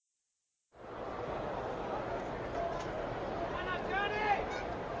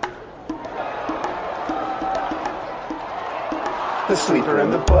The sleeper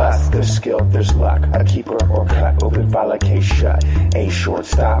and the bust. There's skill, there's luck. A keeper or cut. Open file, a case shut. A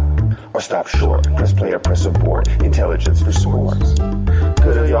shortstop or stop short. Press play or press abort. Intelligence for sports.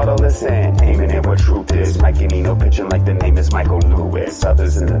 Good of y'all to listen. Aiming at what truth is. Mikey Nino pitching like the name is Michael Lewis.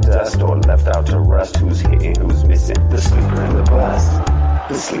 Others in the dust or left out to rust. Who's hitting, who's missing? The sleeper and the bust.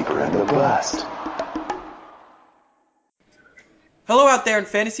 The sleeper and the bust. Hello out there in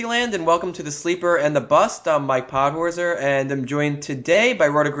Fantasyland, and welcome to The Sleeper and the Bust. I'm Mike Podhorzer, and I'm joined today by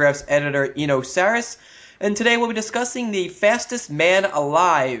Rotograph's editor Eno Saris. And today we'll be discussing the fastest man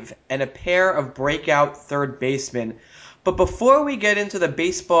alive and a pair of breakout third basemen. But before we get into the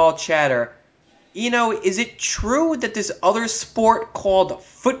baseball chatter, Eno, is it true that this other sport called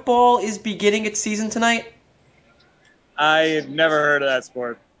football is beginning its season tonight? I've never heard of that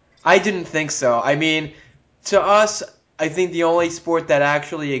sport. I didn't think so. I mean, to us, I think the only sport that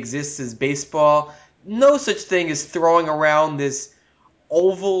actually exists is baseball. No such thing as throwing around this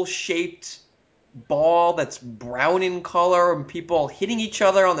oval-shaped ball that's brown in color and people hitting each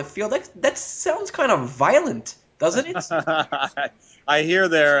other on the field. That sounds kind of violent, doesn't it? I hear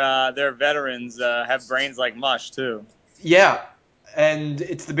their veterans have brains like mush too. Yeah, and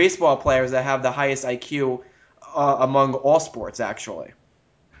it's the baseball players that have the highest IQ among all sports, actually.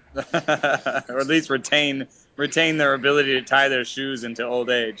 Or at least retain their ability to tie their shoes into old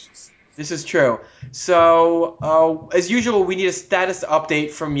age. This is true. So, as usual, we need a status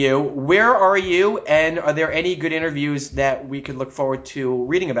update from you. Where are you, and are there any good interviews that we could look forward to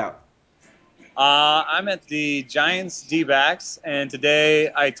reading about? I'm at the Giants D-backs, and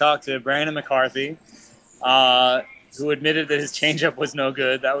today I talked to Brandon McCarthy, who admitted that his changeup was no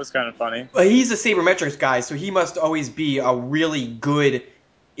good. That was kind of funny. Well, he's a sabermetrics guy, so he must always be a really good,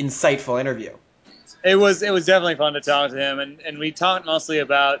 insightful interview. It was definitely fun to talk to him, and we talked mostly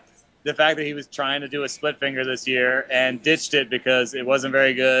about the fact that he was trying to do a split finger this year and ditched it because it wasn't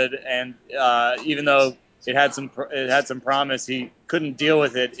very good, and even though it had some promise, he couldn't deal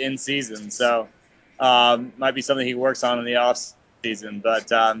with it in season. So might be something he works on in the off season.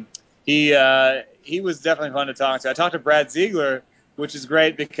 But he was definitely fun to talk to. I talked to Brad Ziegler, which is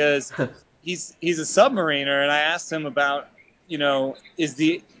great because he's a submariner, and I asked him about, is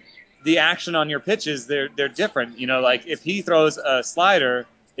the action on your pitches, they're different. Like if he throws a slider,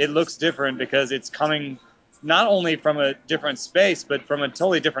 it looks different because it's coming not only from a different space, but from a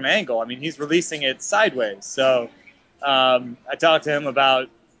totally different angle. I mean, he's releasing it sideways. So I talked to him about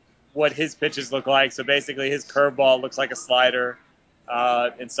what his pitches look like. So basically his curveball looks like a slider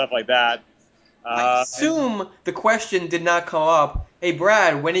and stuff like that. I assume the question did not come up, hey,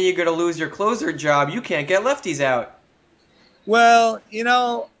 Brad, when are you going to lose your closer job? You can't get lefties out. Well,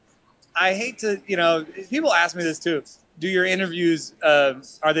 I hate to, people ask me this too. Do your interviews,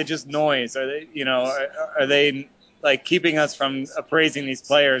 are they just noise? Are they, are they like keeping us from appraising these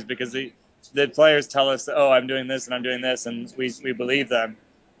players because the players tell us, oh, I'm doing this and I'm doing this, and we believe them.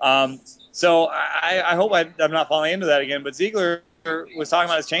 So I hope I'm not falling into that again. But Ziegler was talking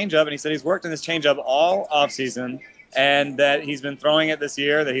about his changeup, and he said he's worked in his changeup all offseason, and that he's been throwing it this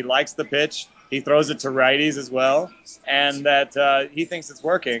year, that he likes the pitch. He throws it to righties as well, and that he thinks it's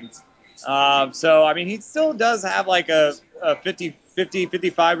working. So, I mean, he still does have like a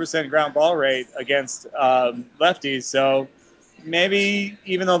 55% ground ball rate against lefties. So maybe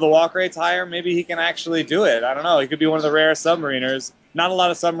even though the walk rate's higher, maybe he can actually do it. I don't know. He could be one of the rare submariners. Not a lot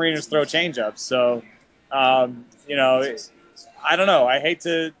of submariners throw changeups. So, I don't know. I hate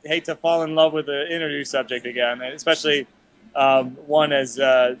to fall in love with the interview subject again, especially one as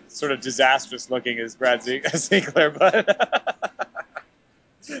sort of disastrous looking as Brad Ziegler.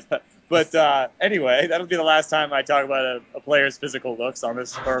 But anyway, that'll be the last time I talk about a player's physical looks on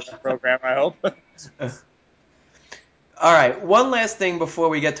this program, I hope. All right, one last thing before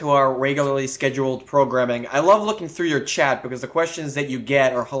we get to our regularly scheduled programming. I love looking through your chat because the questions that you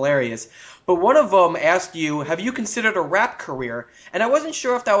get are hilarious. But one of them asked you, have you considered a rap career? And I wasn't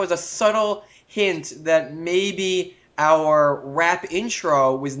sure if that was a subtle hint that maybe our rap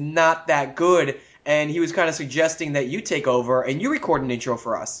intro was not that good, and he was kind of suggesting that you take over and you record an intro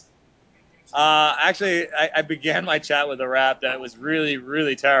for us. Actually, I began my chat with a rap that was really,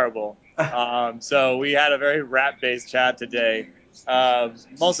 really terrible. So we had a very rap-based chat today,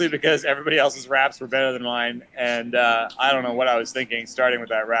 mostly because everybody else's raps were better than mine, and I don't know what I was thinking starting with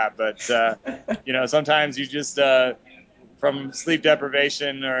that rap, but sometimes you just from sleep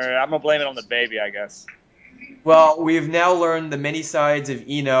deprivation, or I'm gonna blame it on the baby, I guess. Well, we've now learned the many sides of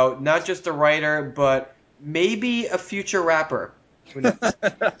Eno, not just a writer, but maybe a future rapper. Who knows?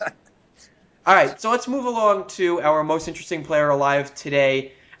 All right, so let's move along to our most interesting player alive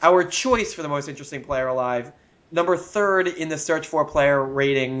today. Our choice for the most interesting player alive. number third in the search for player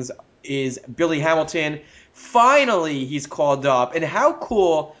ratings is Billy Hamilton. Finally, he's called up. And how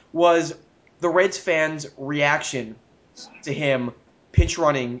cool was the Reds fans' reaction to him pinch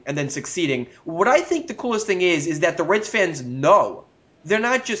running and then succeeding? What I think the coolest thing is that the Reds fans know. They're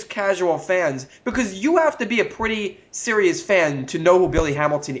not just casual fans, because you have to be a pretty serious fan to know who Billy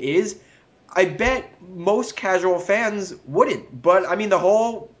Hamilton is. I bet most casual fans wouldn't, but I mean the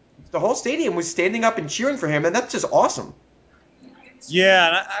whole stadium was standing up and cheering for him, and that's just awesome. Yeah,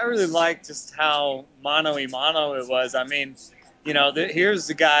 and I really like just how mano-y-mano it was. I mean, here's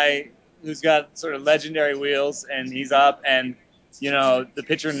the guy who's got sort of legendary wheels, and he's up, and, the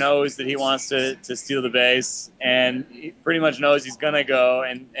pitcher knows that he wants to steal the base, and he pretty much knows he's going to go,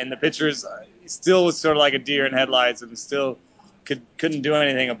 and the pitcher's still was sort of like a deer in headlights and still couldn't do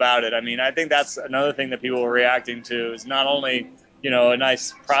anything about it. I mean, I think that's another thing that people were reacting to is not only, a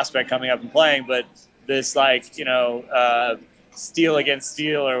nice prospect coming up and playing, but this, like, steel against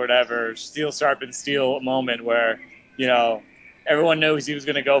steel or whatever, steel sharpens steel moment where, everyone knows he was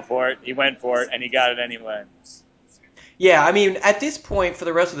going to go for it. He went for it, and he got it anyway. Yeah, I mean, at this point for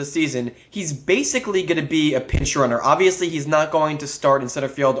the rest of the season, he's basically going to be a pinch runner. Obviously, he's not going to start in center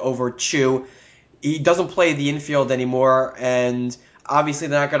field over Chu. He doesn't play the infield anymore, and obviously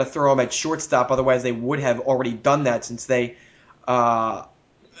they're not going to throw him at shortstop. Otherwise, they would have already done that since they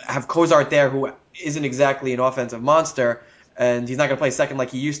have Cozart there, who isn't exactly an offensive monster, and he's not going to play second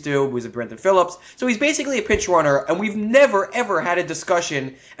like he used to. He was a Brenton Phillips. So he's basically a pinch runner, and we've never, ever had a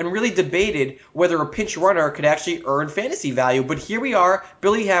discussion and really debated whether a pinch runner could actually earn fantasy value. But here we are,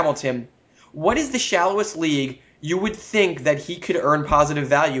 Billy Hamilton. What is the shallowest league you would think that he could earn positive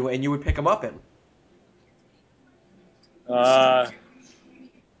value and you would pick him up in?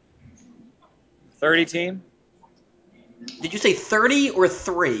 30 team? Did you say 30 or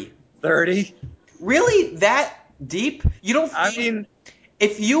 3? 30? Really? That deep? You don't I think mean,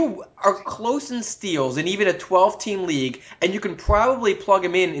 if you are close in steals in even a 12-team league, and you can probably plug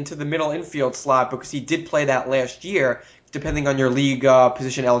him into the middle infield slot because he did play that last year, depending on your league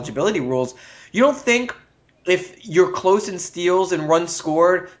position eligibility rules, you don't think if you're close in steals and runs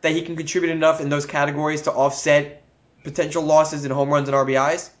scored that he can contribute enough in those categories to offset potential losses in home runs and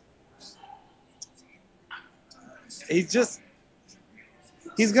RBIs?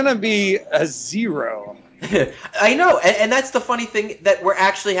 he's going to be a zero. I know, and that's the funny thing that we're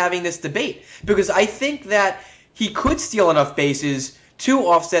actually having this debate, because I think that he could steal enough bases to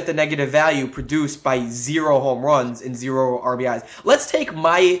offset the negative value produced by 0 home runs and 0 RBIs. Let's take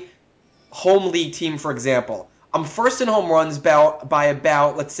my home league team, for example. I'm first in home runs by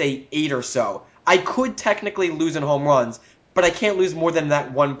about, let's say, 8 or so. I could technically lose in home runs, but I can't lose more than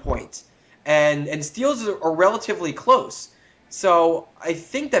that 1 point. And steals are relatively close. So I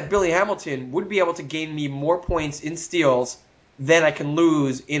think that Billy Hamilton would be able to gain me more points in steals than I can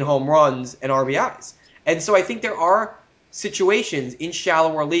lose in home runs and RBIs. And so I think there are situations in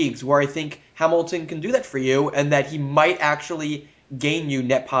shallower leagues where I think Hamilton can do that for you and that he might actually gain you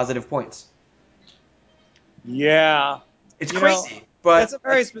net positive points. Yeah. It's crazy, but that's a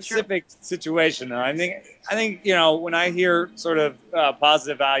very true. specific situation, though. I think when I hear sort of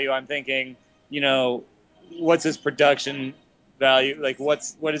positive value, I'm thinking, what's his production value? Like,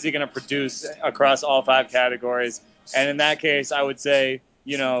 what is he going to produce across all 5 categories? And in that case, I would say,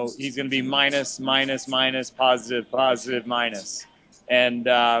 he's going to be minus, minus, minus, positive, positive, minus, and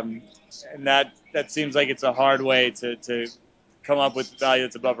that seems like it's a hard way to come up with value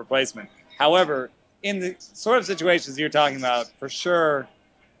that's above replacement. However, in the sort of situations you're talking about, for sure,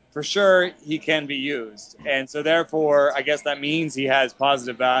 he can be used. And so therefore, I guess that means he has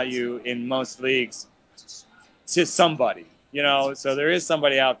positive value in most leagues to somebody, so there is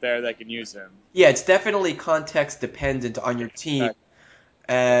somebody out there that can use him. Yeah, it's definitely context dependent on your team. Exactly.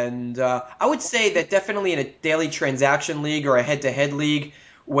 And I would say that definitely in a daily transaction league or a head-to-head league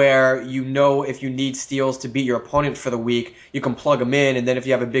where if you need steals to beat your opponent for the week, you can plug him in, and then if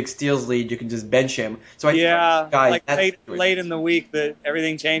you have a big steals lead, you can just bench him. So I think like late in the week, that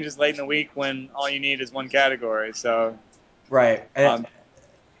everything changes late in the week when all you need is one category. So right,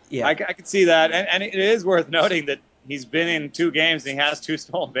 yeah, I could see that, and it is worth noting that he's been in 2 games and he has 2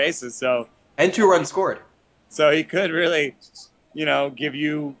 stolen bases. So and 2 runs scored. So he could really, give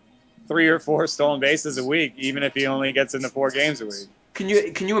you 3 or 4 stolen bases a week, even if he only gets into 4 games a week.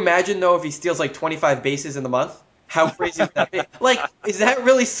 Can you imagine though if he steals like 25 bases in the month? How crazy would that be? Like, is that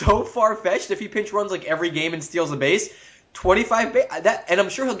really so far fetched if he pinch runs like every game and steals a base? 25 and I'm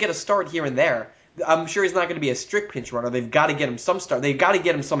sure he'll get a start here and there. I'm sure he's not going to be a strict pinch runner. They've got to get him some start. They've got to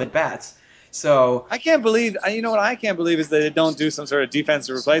get him some at bats. So I can't believe, what I can't believe is that they don't do some sort of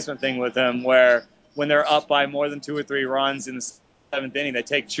defensive replacement thing with him where, when they're up by more than 2 or 3 runs in the seventh inning, they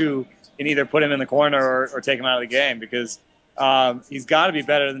take Chu and either put him in the corner or take him out of the game because he's got to be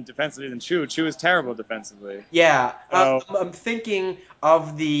better defensively than Chu. Chu is terrible defensively. Yeah, So, I'm thinking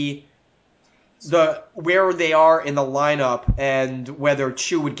of the where they are in the lineup and whether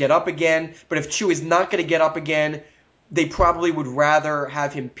Chu would get up again. But if Chu is not going to get up again, they probably would rather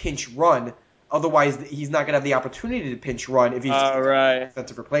have him pinch run. Otherwise, he's not going to have the opportunity to pinch run if he's right.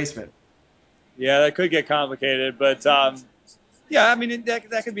 defensive replacement. Yeah, that could get complicated, but yeah, I mean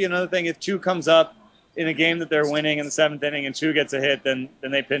that could be another thing. If Chu comes up in a game that they're winning in the seventh inning and Chu gets a hit, then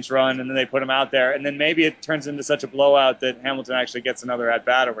they pinch run and then they put him out there, and then maybe it turns into such a blowout that Hamilton actually gets another at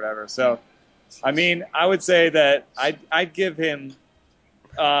bat or whatever. So, I mean, I would say that I'd give him,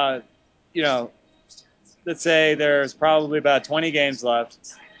 you know, let's say there's probably about 20 games left.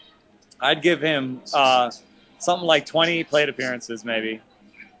 I'd give him something like 20 plate appearances maybe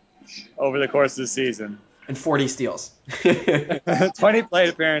over the course of the season. And 40 steals. 20 plate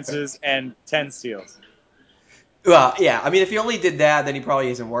appearances and 10 steals. Well, yeah. I mean, if he only did that, then he probably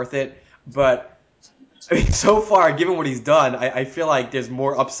isn't worth it. But I mean, so far, given what he's done, I feel like there's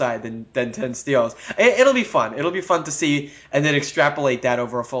more upside than 10 steals. It'll be fun. It'll be fun to see and then extrapolate that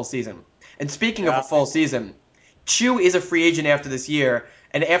over a full season. And speaking of a full season, Chu is a free agent after this year,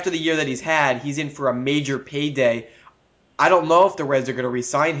 and after the year that he's had, he's in for a major payday. I don't know if the Reds are going to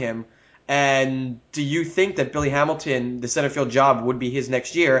re-sign him. And do you think that Billy Hamilton, the center field job, would be his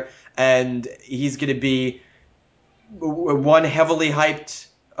next year, and he's going to be one heavily hyped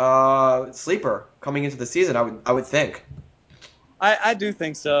sleeper coming into the season? I would think. I do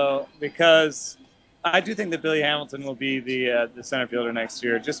think so because I do think that Billy Hamilton will be the center fielder next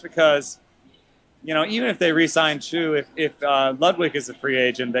year. Just because, you know, even if they re-sign Chu, if Ludwig is a free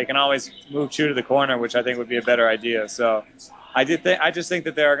agent, they can always move Chu to the corner, which I think would be a better idea. So I just think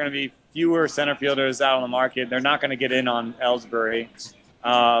that there are going to be fewer center fielders out on the market. They're not going to get in on Ellsbury.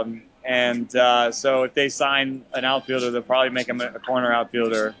 So if they sign an outfielder, they'll probably make him a corner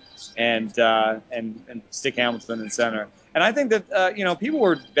outfielder and stick Hamilton in center. And I think that you know, people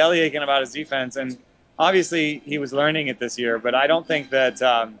were belly aching about his defense, and obviously he was learning it this year. But I don't think that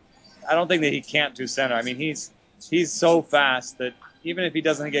he can't do center. I mean, he's so fast that even if he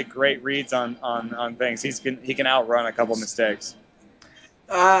doesn't get great reads on things, he can outrun a couple mistakes.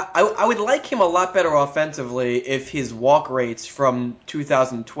 I would like him a lot better offensively if his walk rates from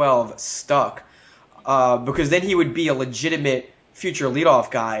 2012 stuck, because then he would be a legitimate future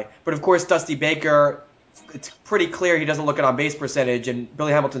leadoff guy. But of course, Dusty Baker, it's pretty clear he doesn't look at on-base percentage, and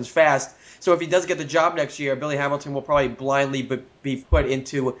Billy Hamilton's fast. So if he does get the job next year, Billy Hamilton will probably blindly be put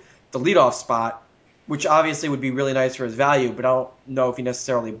into the leadoff spot, which obviously would be really nice for his value, but I don't know if he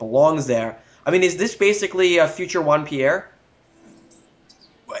necessarily belongs there. I mean, is this basically a future Juan Pierre?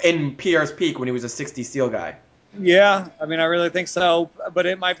 In Pierre's peak when he was a 60 steal guy. Yeah, I mean, I really think so. But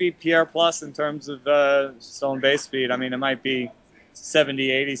it might be Pierre plus in terms of stolen base speed. I mean, it might be 70,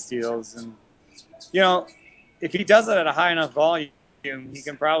 80 steals. And, you know, if he does it at a high enough volume, he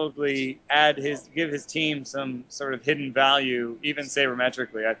can probably give his team some sort of hidden value, even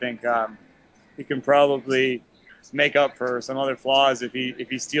sabermetrically. I think he can probably make up for some other flaws if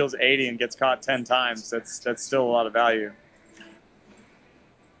he steals 80 and gets caught 10 times. That's still a lot of value.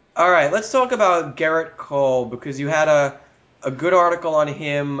 All right, let's talk about Gerrit Cole because you had a good article on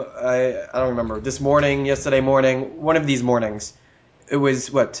him. I don't remember, yesterday morning, one of these mornings. It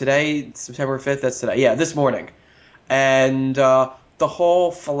was today, September 5th. That's today. Yeah, this morning, and the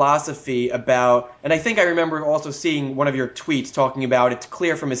whole philosophy about, and I think I remember also seeing one of your tweets talking about it's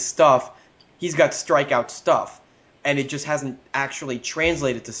clear from his stuff he's got strikeout stuff, and it just hasn't actually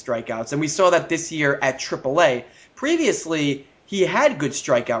translated to strikeouts. And we saw that this year at AAA. Previously, he had good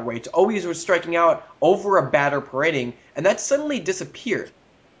strikeout rates, always was striking out over a batter per inning, and that suddenly disappeared.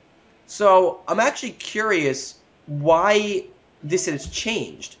 So I'm actually curious why this has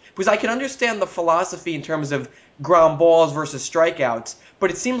changed. Because I can understand the philosophy in terms of ground balls versus strikeouts,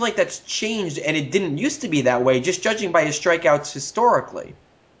 but it seems like that's changed and it didn't used to be that way, just judging by his strikeouts historically.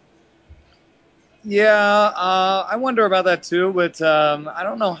 Yeah, I wonder about that too, but I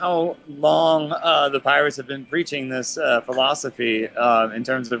don't know how long the Pirates have been preaching this philosophy in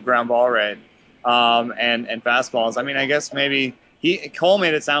terms of ground ball rate and fastballs. I mean, I guess maybe Cole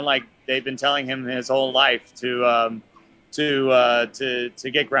made it sound like they've been telling him his whole life to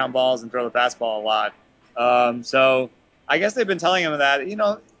get ground balls and throw the fastball a lot. So I guess they've been telling him that. You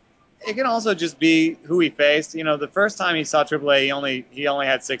know, it can also just be who he faced. You know, the first time he saw AAA, he only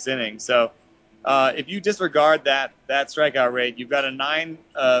had 6 innings, so. If you disregard that strikeout rate, you've got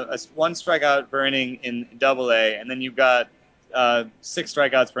one strikeout per inning in Double A, and then you've got 6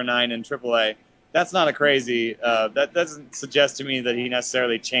 strikeouts per 9 in Triple A. that's not a crazy. That doesn't suggest to me that he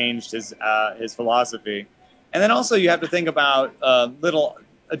necessarily changed his philosophy. And then also you have to think about little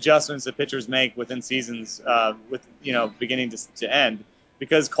adjustments that pitchers make within seasons, with beginning to end,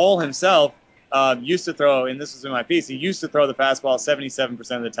 because Cole himself used to throw, and this was in my piece, he used to throw the fastball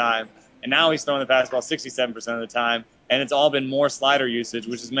 77% of the time, and now he's throwing the fastball 67% of the time, and it's all been more slider usage,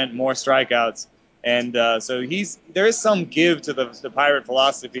 which has meant more strikeouts. And so there is some give to the Pirate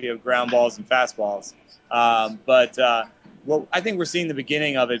philosophy of ground balls and fastballs. But well, I think we're seeing the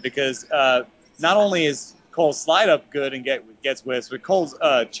beginning of it, because not only is Cole's slide up good and gets whiffs, but Cole's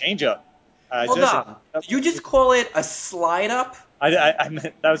changeup. Hold on. Did you just call it a slide up? I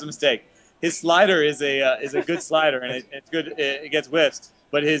meant, that was a mistake. His slider is a good slider, and it's good. It gets whiffs,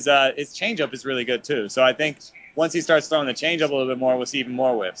 but his changeup is really good too. So I think once he starts throwing the changeup a little bit more, we'll see even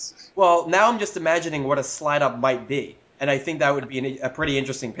more whiffs. Well, now I'm just imagining what a slide up might be, and I think that would be a pretty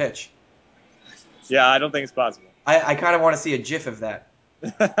interesting pitch. Yeah, I don't think it's possible. I kind of want to see a GIF of that.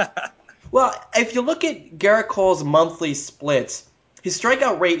 Well, if you look at Garrett Cole's monthly splits, his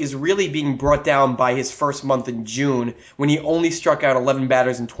strikeout rate is really being brought down by his first month in June, when he only struck out 11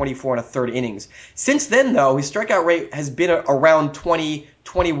 batters in 24 and a third innings. Since then, though, his strikeout rate has been around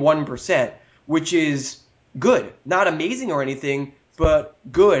 21%, which is good. Not amazing or anything, but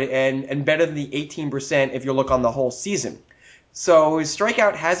good, and better than the 18% if you look on the whole season. So his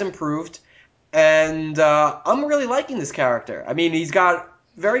strikeout has improved, and I'm really liking this character. I mean, he's got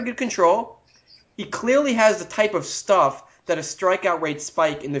very good control. He clearly has the type of stuff that a strikeout rate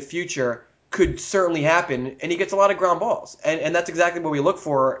spike in the future could certainly happen, and he gets a lot of ground balls. And that's exactly what we look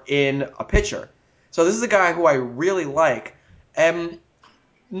for in a pitcher. So this is a guy who I really like.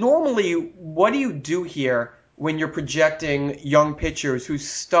 Normally, what do you do here when you're projecting young pitchers whose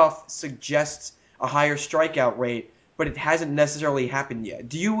stuff suggests a higher strikeout rate, but it hasn't necessarily happened yet?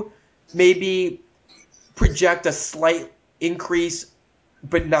 Do you maybe project a slight increase,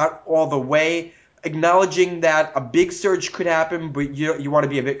 but not all the way, acknowledging that a big surge could happen, but you want to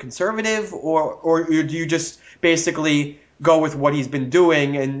be a bit conservative, or do you just basically go with what he's been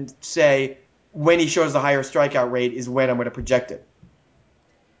doing and say when he shows the higher strikeout rate is when I'm going to project it?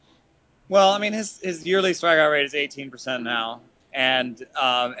 Well, I mean, his yearly strikeout rate is 18% now, and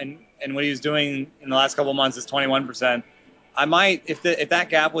what he was doing in the last couple of months is 21%. I might, if that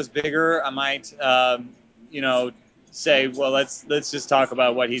gap was bigger, I might, say, well, let's just talk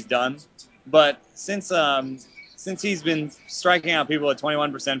about what he's done. But since he's been striking out people at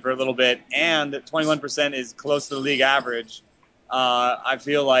 21% for a little bit, and 21% is close to the league average, I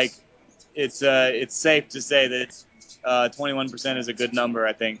feel like it's safe to say that 21% is a good number,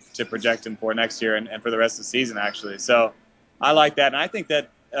 I think, to project him for next year and for the rest of the season, actually. So I like that, and I think that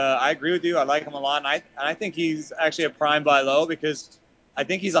I agree with you. I like him a lot, and I think he's actually a prime buy low, because I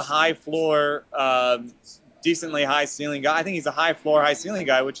think he's a high floor, decently high ceiling guy. I think he's a high floor, high ceiling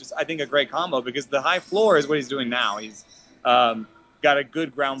guy, which is, I think, a great combo, because the high floor is what he's doing now. He's got a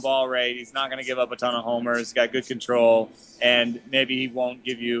good ground ball rate. He's not going to give up a ton of homers. He's got good control, and maybe he won't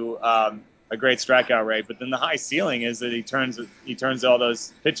give you a great strikeout rate. But then the high ceiling is that he turns all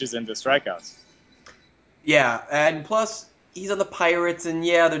those pitches into strikeouts. Yeah, and plus he's on the Pirates, and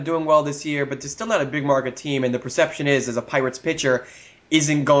yeah, they're doing well this year, but they're still not a big market team, and the perception is, as a Pirates pitcher,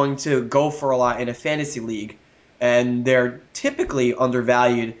 isn't going to go for a lot in a fantasy league, and they're typically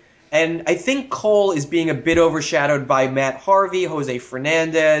undervalued. And I think Cole is being a bit overshadowed by Matt Harvey, Jose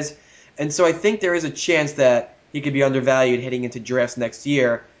Fernandez, and so I think there is a chance that he could be undervalued heading into drafts next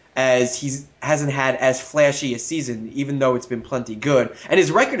year, as he hasn't had as flashy a season, even though it's been plenty good. And his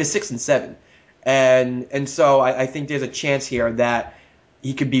record is 6-7. And so I think there's a chance here that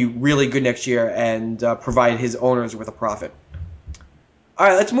he could be really good next year and provide his owners with a profit. All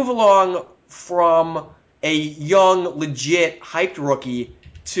right, let's move along from a young, legit, hyped rookie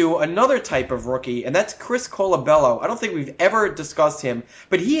to another type of rookie, and that's Chris Colabello. I don't think we've ever discussed him,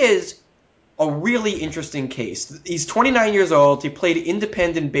 but he is a really interesting case. He's 29 years old. He played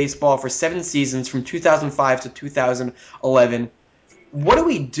independent baseball for 7 seasons from 2005 to 2011. What do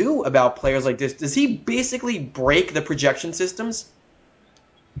we do about players like this? Does he basically break the projection systems?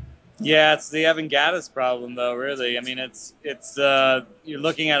 Yeah, it's the Evan Gattis problem, though. Really, I mean, it's you're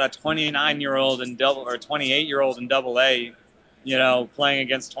looking at a 29-year-old in double, or 28-year-old in Double A, playing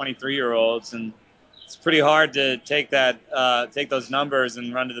against 23-year-olds, and it's pretty hard to take those numbers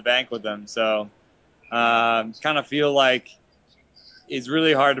and run to the bank with them. So, kind of feel like it's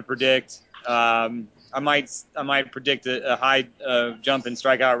really hard to predict. I might predict a high jump in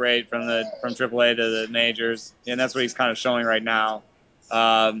strikeout rate from AAA to the majors, and that's what he's kind of showing right now.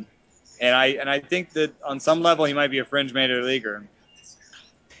 And I think that on some level he might be a fringe major leaguer.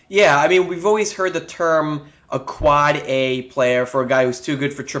 Yeah, I mean, we've always heard the term a quad A player for a guy who's too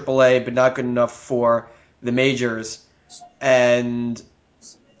good for AAA but not good enough for the majors. And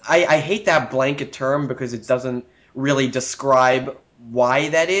I hate that blanket term because it doesn't really describe why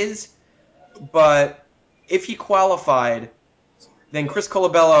that is. But if he qualified, then Chris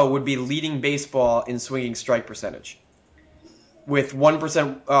Colabello would be leading baseball in swinging strike percentage with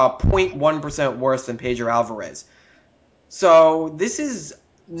 1%, 0.1% worse than Pedro Alvarez. So this is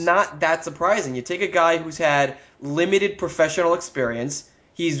not that surprising. You take a guy who's had limited professional experience.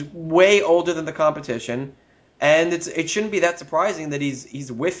 He's way older than the competition, and it shouldn't be that surprising that he's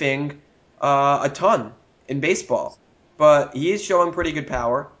whiffing a ton in baseball. But he is showing pretty good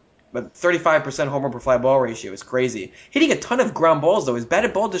power. But 35% home run per fly ball ratio is crazy. Hitting a ton of ground balls though. His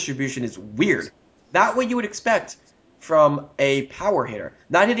batted ball distribution is weird. Not what you would expect from a power hitter.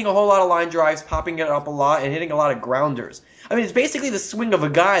 Not hitting a whole lot of line drives, popping it up a lot, and hitting a lot of grounders. I mean, it's basically the swing of a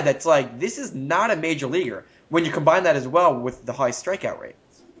guy that's like, this is not a major leaguer when you combine that as well with the high strikeout rate.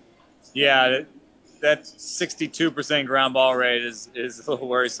 Yeah, that 62% ground ball rate is a little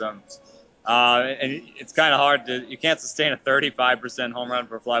worrisome. And it's kind of hard you can't sustain a 35% home run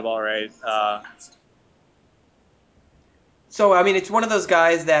per fly ball rate. So, I mean, it's one of those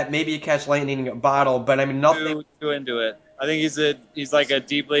guys that maybe you catch lightning in a bottle, but I mean, nothing. Too into it. I think he's like a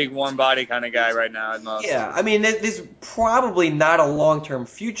deep league warm body kind of guy right now at most. Yeah, I mean, there's probably not a long-term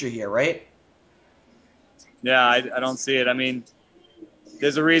future here, right? Yeah, I don't see it. I mean,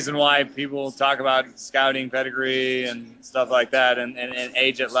 there's a reason why people talk about scouting pedigree and stuff like that, and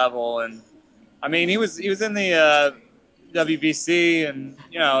age at level. And I mean, he was in the WBC, and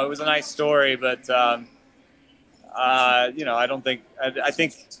it was a nice story, but I don't think I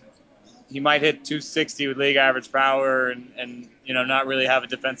think he might hit 260 with league average power, and not really have a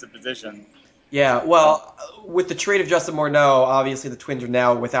defensive position. Yeah, well, with the trade of Justin Morneau, obviously the Twins are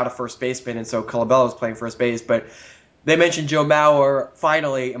now without a first baseman, and so Colabello's playing first base, but they mentioned Joe Mauer.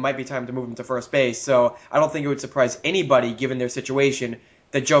 Finally, it might be time to move him to first base, so I don't think it would surprise anybody, given their situation,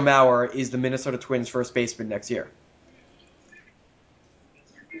 that Joe Mauer is the Minnesota Twins first baseman next year.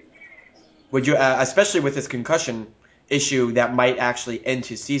 Would you, especially with his concussion issue that might actually end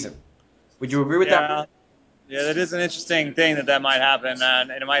his season? Would you agree with that? Yeah, yeah, that is an interesting thing that might happen,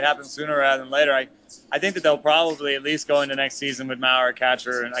 and it might happen sooner rather than later. I think that they'll probably at least go into next season with Mauer at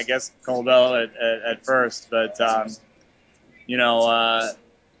catcher, and I guess Colbell at first. But you know, uh,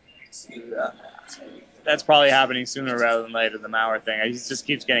 that's probably happening sooner rather than later. The Mauer thing, he just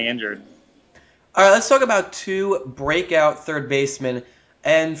keeps getting injured. All right, let's talk about two breakout third basemen.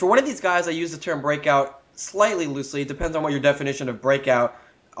 And for one of these guys, I use the term breakout slightly loosely. It depends on what your definition of breakout.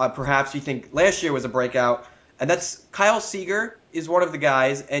 Perhaps you think last year was a breakout. And that's Kyle Seager is one of the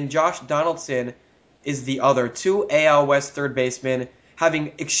guys, and Josh Donaldson is the other. Two AL West third basemen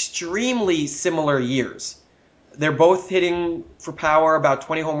having extremely similar years. They're both hitting for power, about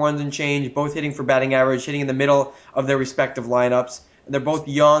 20 home runs and change, both hitting for batting average, hitting in the middle of their respective lineups. And they're both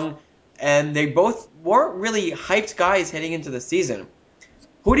young, and they both weren't really hyped guys heading into the season.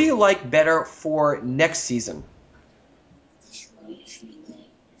 Who do you like better for next season?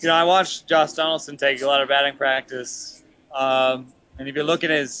 I watched Josh Donaldson take a lot of batting practice, and if you look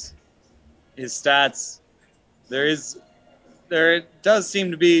at his stats, there does seem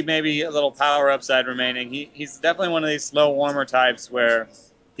to be maybe a little power upside remaining. He's definitely one of these slow warmer types where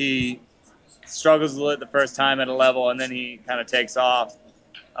he struggles a little the first time at a level, and then he kind of takes off.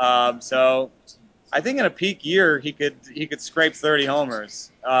 So I think in a peak year he could scrape 30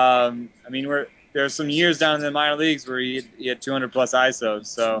 homers. I mean, there's some years down in the minor leagues where he had 200 plus ISOs.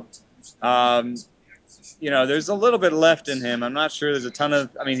 So there's a little bit left in him. I'm not sure there's a ton of.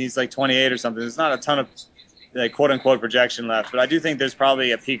 I mean, he's like 28 or something. There's not a ton of like quote unquote projection left, but I do think there's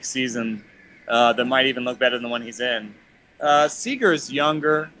probably a peak season that might even look better than the one he's in. Seager is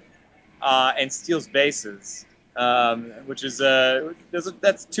younger and steals bases, which is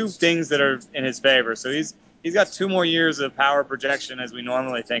that's two things that are in his favor. So he's got 2 more years of power projection as we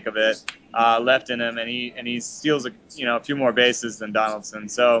normally think of it left in him, and he steals a few more bases than Donaldson.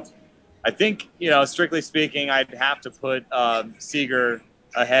 So I think strictly speaking, I'd have to put Seager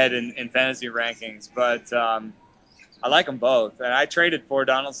ahead in fantasy rankings, but I like them both, and I traded for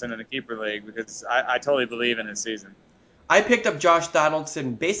Donaldson in a keeper league because I totally believe in his season. I picked up Josh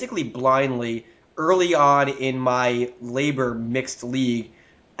Donaldson basically blindly early on in my labor mixed league,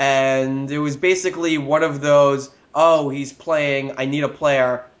 and it was basically one of those, oh, he's playing, I need a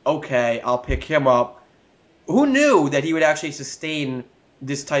player, okay, I'll pick him up. Who knew that he would actually sustain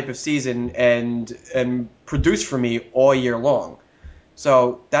this type of season and produce for me all year long?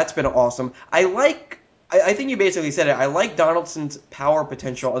 So that's been awesome. I like I think you basically said it. I like Donaldson's power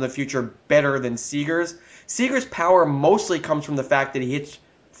potential in the future better than Seager's. Seager's power mostly comes from the fact that he hits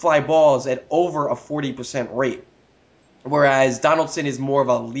fly balls at over a 40% rate, whereas Donaldson is more of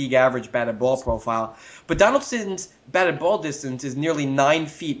a league average batted ball profile. But Donaldson's batted ball distance is nearly 9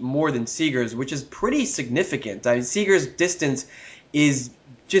 feet more than Seager's, which is pretty significant. I mean, Seager's distance is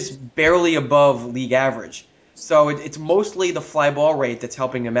just barely above league average. So it's mostly the fly ball rate that's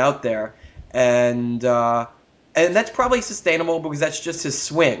helping him out there, and that's probably sustainable because that's just his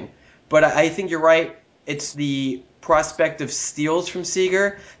swing. But I think you're right. It's the prospect of steals from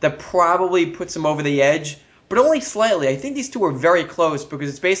Seager that probably puts him over the edge, but only slightly. I think these two are very close because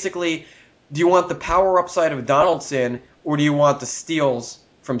it's basically, do you want the power upside of Donaldson or do you want the steals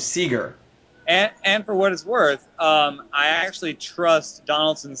from Seager? And for what it's worth, I actually trust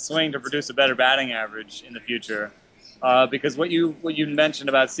Donaldson's swing to produce a better batting average in the future. Because what you mentioned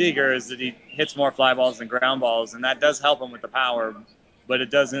about Seager is that he hits more fly balls than ground balls, and that does help him with the power. But it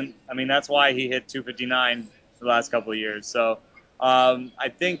doesn't. I mean, that's why he hit 259 the last couple of years. So I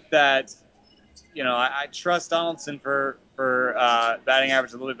think that I trust Donaldson for batting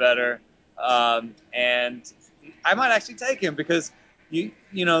average a little bit better, and I might actually take him because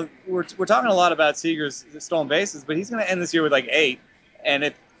we're talking a lot about Seager's stolen bases, but he's going to end this year with like 8, and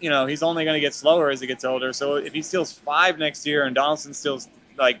if he's only going to get slower as he gets older. So if he steals 5 next year and Donaldson steals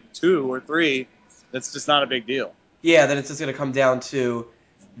like 2 or 3, that's just not a big deal. Yeah, then it's just going to come down to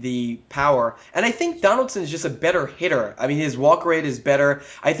the power. And I think Donaldson's just a better hitter. I mean, his walk rate is better.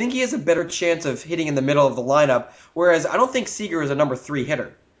 I think he has a better chance of hitting in the middle of the lineup, whereas I don't think Seager is a number 3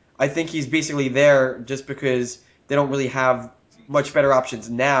 hitter. I think he's basically there just because they don't really have much better options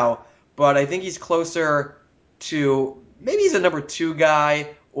now, but I think he's closer to, maybe he's a number 2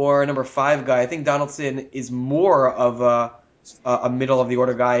 guy or a number 5 guy. I think Donaldson is more of a middle of the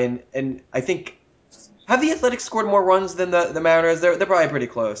order guy, and I think, have the Athletics scored more runs than the Mariners? They're probably pretty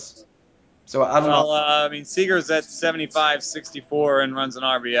close. So I don't know. Well, I mean, Seager's at 75, 64 and runs an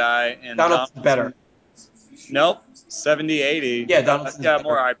RBI, and Donaldson's better. Nope, 70, 80. Yeah, Donaldson's Yeah, better.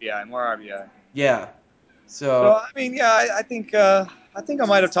 more RBI, more RBI. Yeah. So So I mean, yeah, I think I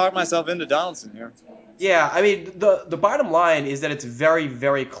might have talked myself into Donaldson here. yeah, I mean the bottom line is that it's very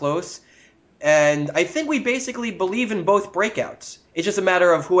very close, and I think we basically believe in both breakouts. It's just a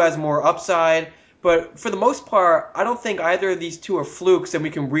matter of who has more upside. But for the most part, I don't think either of these two are flukes, and we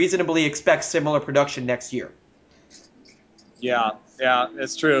can reasonably expect similar production next year. Yeah, yeah,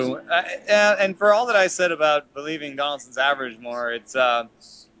 it's true. And for all that I said about believing Donaldson's average more, it's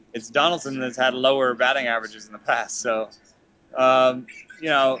Donaldson that's had lower batting averages in the past. So, um, you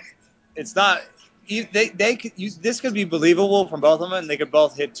know, it's not. This could be believable from both of them, and they could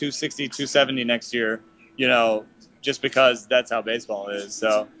both hit 260, 270 next year. You know, just because that's how baseball is.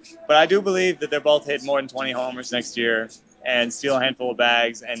 So, but I do believe that they're both hit more than 20 homers next year and steal a handful of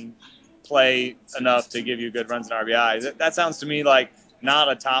bags and play enough to give you good runs and RBI. That sounds to me like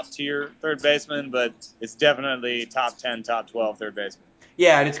not a top tier third baseman, but it's definitely top 10, top 12 third baseman.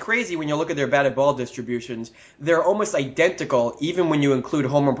 Yeah, and it's crazy when you look at their batted ball distributions. They're almost identical, even when you include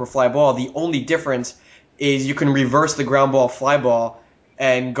home run per fly ball. The only difference is you can reverse the ground ball fly ball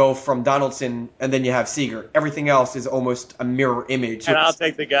and go from Donaldson, and then you have Seager. Everything else is almost a mirror image. So And I'll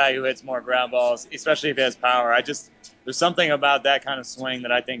take the guy who hits more ground balls, especially if he has power. There's something about that kind of swing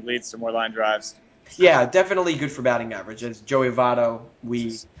that I think leads to more line drives. yeah, definitely good for batting average. As Joey Votto,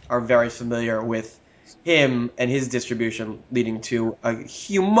 we are very familiar with him and his distribution leading to a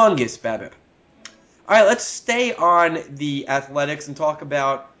humongous BABIP. All right, let's stay on the Athletics and talk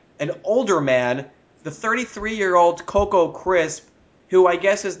about an older man, the 33-year-old Coco Crisp, who I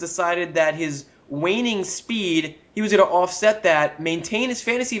guess has decided that his waning speed, he was going to offset that, maintain his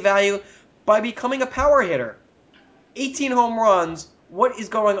fantasy value by becoming a power hitter. 18 home runs. What is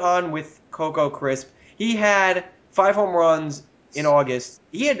going on with Coco Crisp? He had 5 home runs in August.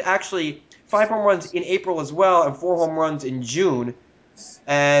 He had actually 5 home runs in April as well and 4 home runs in June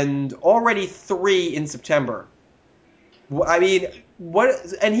and already 3 in September. I mean, what?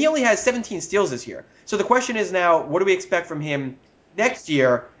 And he only has 17 steals this year. So the question is now, what do we expect from him next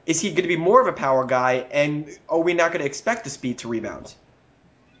year? Is he going to be more of a power guy, and are we not going to expect the speed to rebound?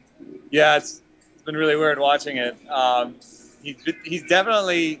 Yeah, it's been really weird watching it. He's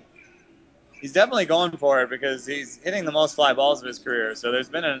definitely going for it because he's hitting the most fly balls of his career. So there's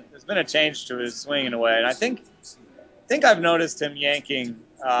been a change to his swing in a way, and I think I've noticed him yanking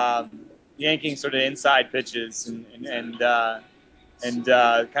sort of inside pitches and kind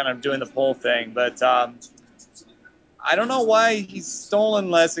of doing the pull thing. But I don't know why he's stolen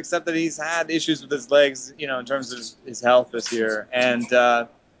less, except that he's had issues with his legs, in terms of his health this year. And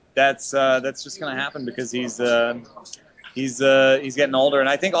that's just going to happen because he's getting older, and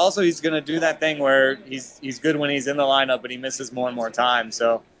I think also he's going to do that thing where he's good when he's in the lineup, but he misses more and more time.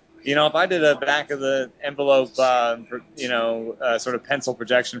 So, if I did a back of the envelope, sort of pencil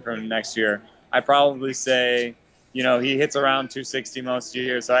projection for next year, I'd probably say, he hits around 260 most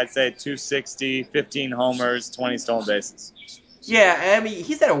years. So I'd say 260, 15 homers, 20 stolen bases. Yeah, I mean,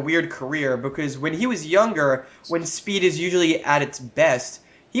 he's had a weird career because when he was younger, when speed is usually at its best,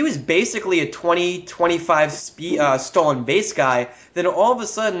 he was basically a 20, 25 stolen base guy. Then all of a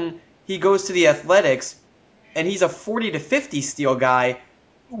sudden, he goes to the Athletics and he's a 40 to 50 steal guy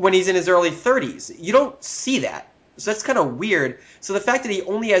when he's in his early 30s. You don't see that. So that's kind of weird. So the fact that he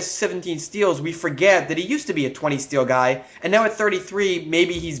only has 17 steals, we forget that he used to be a 20 steal guy, and now at 33,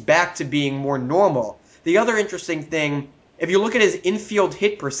 maybe he's back to being more normal. The other interesting thing, if you look at his infield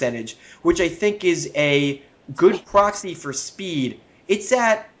hit percentage, which I think is a good proxy for speed, it's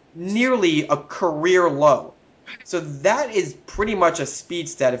at nearly a career low. So that is pretty much a speed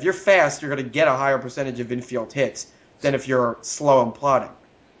stat. If you're fast, you're going to get a higher percentage of infield hits than if you're slow and plodding.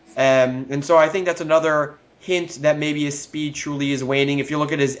 And so I think that's another hint that maybe his speed truly is waning. If you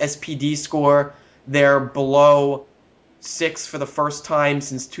look at his SPD score, they're below 6 for the first time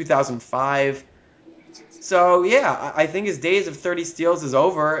since 2005. So yeah, I think his days of 30 steals is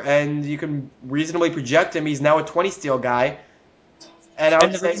over, and you can reasonably project him. He's now a 20 steal guy, and I And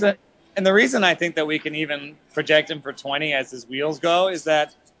would the say, reason, and the reason I think that we can even project him for 20 as his wheels go is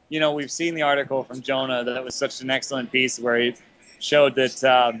that, we've seen the article from Jonah that was such an excellent piece where he showed that,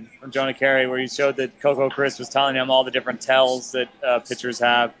 from Jonah Carey, where he showed that Coco Chris was telling him all the different tells that pitchers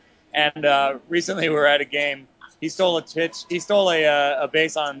have. And recently we were at a game. He stole a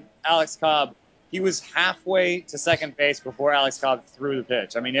base on Alex Cobb. He was halfway to second base before Alex Cobb threw the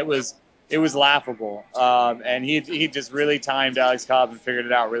pitch. I mean, it was laughable. And he just really timed Alex Cobb and figured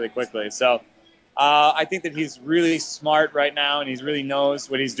it out really quickly. So I think that he's really smart right now and he really knows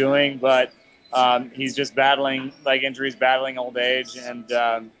what he's doing, but he's just battling leg injuries, battling old age, and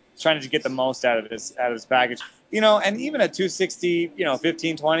trying to get the most out of his package. And even at 260,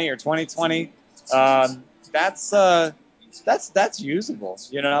 15-20 or 20-20, that's usable.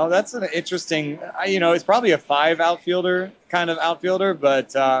 That's an interesting. It's probably a 5 outfielder kind of outfielder,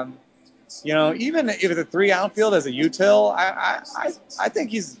 but even if it's a 3 outfield as a util, I think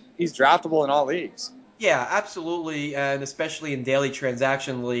he's draftable in all leagues. yeah, absolutely, and especially in daily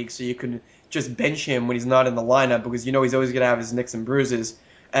transaction leagues, so you can just bench him when he's not in the lineup because he's always going to have his nicks and bruises,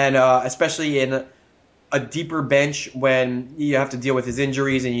 and especially in a deeper bench when you have to deal with his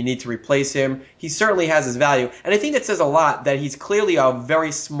injuries and you need to replace him. He certainly has his value. And I think that says a lot that he's clearly a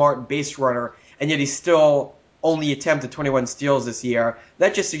very smart base runner, and yet he's still only attempted 21 steals this year.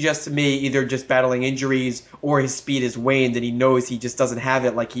 That just suggests to me either just battling injuries or his speed has waned and he knows he just doesn't have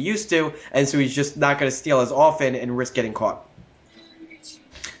it like he used to, and so he's just not going to steal as often and risk getting caught.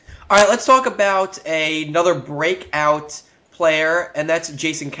 All right, let's talk about another breakout player, and that's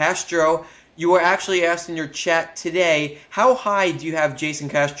Jason Castro. You were actually asked in your chat today, how high do you have Jason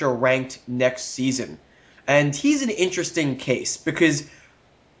Castro ranked next season? And he's an interesting case because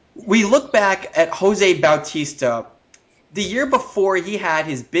we look back at Jose Bautista. The year before he had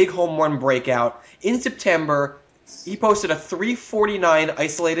his big home run breakout, in September, he posted a 349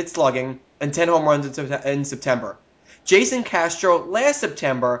 isolated slugging and 10 home runs in September. Jason Castro last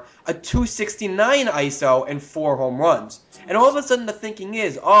September, a 269 ISO and 4 home runs. And all of a sudden the thinking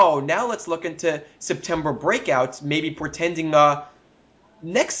is, oh, now let's look into September breakouts, maybe pretending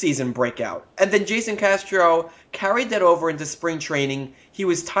next season breakout. And then Jason Castro carried that over into spring training. He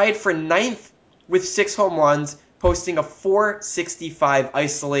was tied for ninth with 6 home runs, posting a 465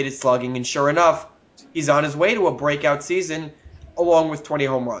 isolated slugging. And sure enough, he's on his way to a breakout season along with 20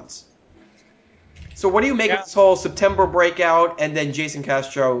 home runs. So what do you make of this whole September breakout and then Jason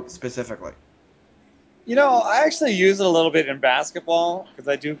Castro specifically? I actually use it a little bit in basketball because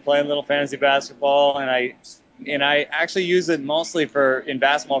I do play a little fantasy basketball, and I actually use it mostly in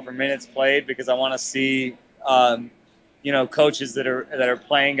basketball for minutes played because I want to see coaches that are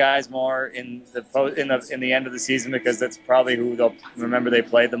playing guys more in the end of the season because that's probably who they'll remember they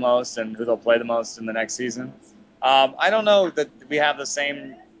played the most and who they'll play the most in the next season. I don't know that we have the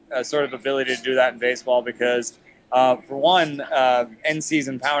same sort of ability to do that in baseball because for one, end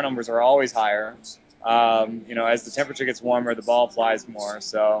season power numbers are always higher. As the temperature gets warmer, the ball flies more.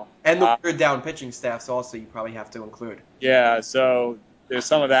 So And the weird down pitching staffs also you probably have to include. yeah, so there's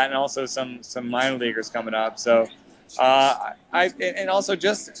some of that, and also some minor leaguers coming up. So and also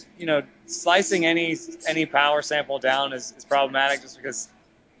just slicing any power sample down is problematic just because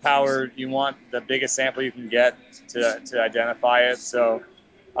power you want the biggest sample you can get to identify it. So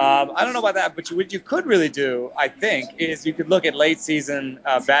I don't know about that, but what you could really do, I think, is you could look at late season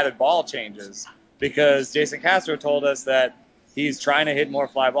batted ball changes, because Jason Castro told us that he's trying to hit more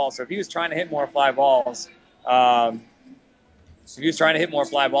fly balls. So if he was trying to hit more fly balls, um, if he was trying to hit more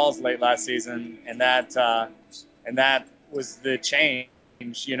fly balls late last season, and that was the change,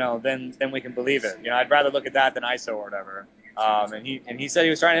 then we can believe it. I'd rather look at that than ISO or whatever. And he said he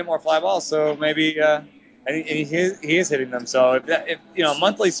was trying to hit more fly balls, so maybe I think he is hitting them. So if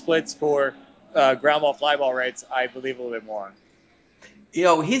monthly splits for ground ball fly ball rates, I believe a little bit more.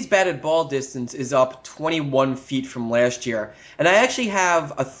 His batted ball distance is up 21 feet from last year. And I actually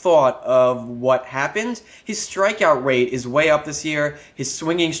have a thought of what happened. His strikeout rate is way up this year. His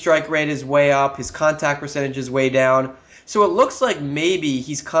swinging strike rate is way up. His contact percentage is way down. So it looks like maybe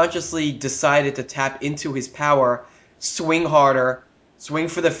he's consciously decided to tap into his power, swing harder, swing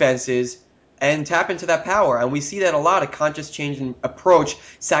for the fences, and tap into that power. And we see that a lot, a conscious change in approach,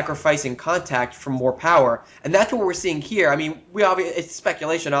 sacrificing contact for more power. And that's what we're seeing here. I mean, it's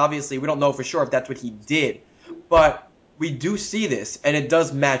speculation, obviously. We don't know for sure if that's what he did. But we do see this, and it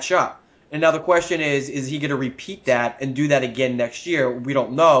does match up. And now the question is he going to repeat that and do that again next year? We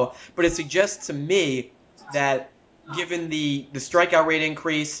don't know. But it suggests to me that given the strikeout rate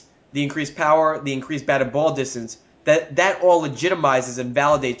increase, the increased power, the increased batted ball distance, that all legitimizes and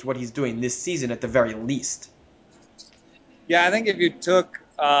validates what he's doing this season at the very least. Yeah, I think if you took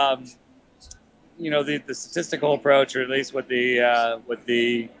the statistical approach, or at least what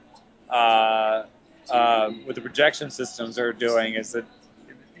the projection systems are doing, is that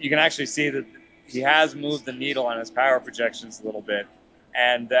you can actually see that he has moved the needle on his power projections a little bit,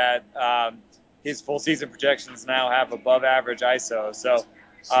 and that his full season projections now have above average ISO. So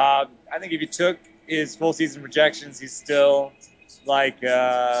I think if you took his full season projections, he's still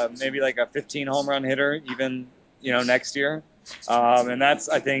maybe like a 15 home run hitter even next year, and I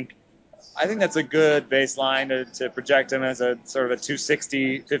think that's a good baseline to project him as a sort of a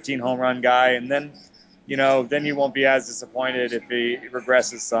 260, 15 home run guy, and then you won't be as disappointed if he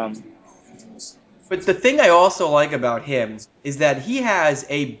regresses some. But the thing I also like about him is that he has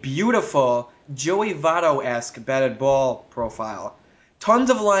a beautiful Joey Votto-esque batted ball profile. Tons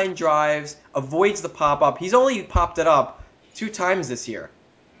of line drives, avoids the pop-up. He's only popped it up 2 times this year.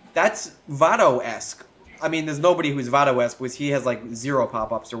 That's Votto-esque. I mean, there's nobody who's Votto-esque because he has like 0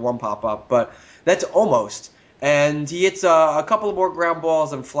 pop-ups or 1 pop-up, but that's almost. And he hits a couple more ground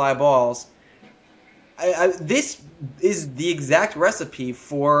balls and fly balls. This is the exact recipe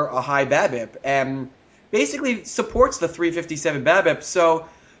for a high BABIP and basically supports the 357 BABIP. So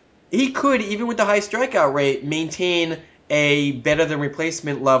he could, even with the high strikeout rate, maintain a better than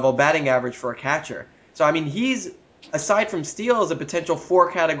replacement level batting average for a catcher. So, I mean, he's, aside from steals, a potential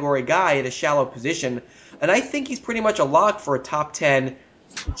 4 category guy at a shallow position. And I think he's pretty much a lock for a top 10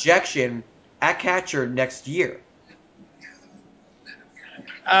 projection at catcher next year.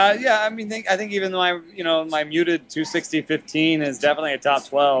 Yeah, I think even my muted 260-15 is definitely a top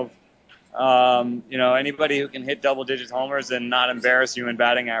 12. Anybody who can hit double digit homers and not embarrass you in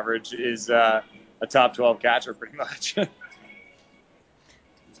batting average is a top 12 catcher, pretty much.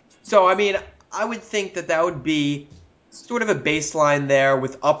 So, I mean, I would think that would be sort of a baseline there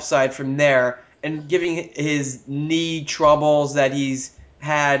with upside from there. And giving his knee troubles that he's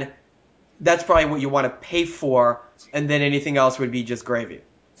had, that's probably what you want to pay for. And then anything else would be just gravy.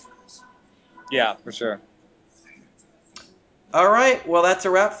 Yeah, for sure. All right, well, that's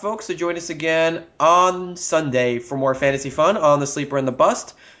a wrap, folks. So join us again on Sunday for more fantasy fun on The Sleeper and the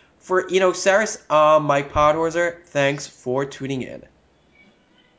Bust. For Eno Saris, I'm Mike Podhorzer. Thanks for tuning in.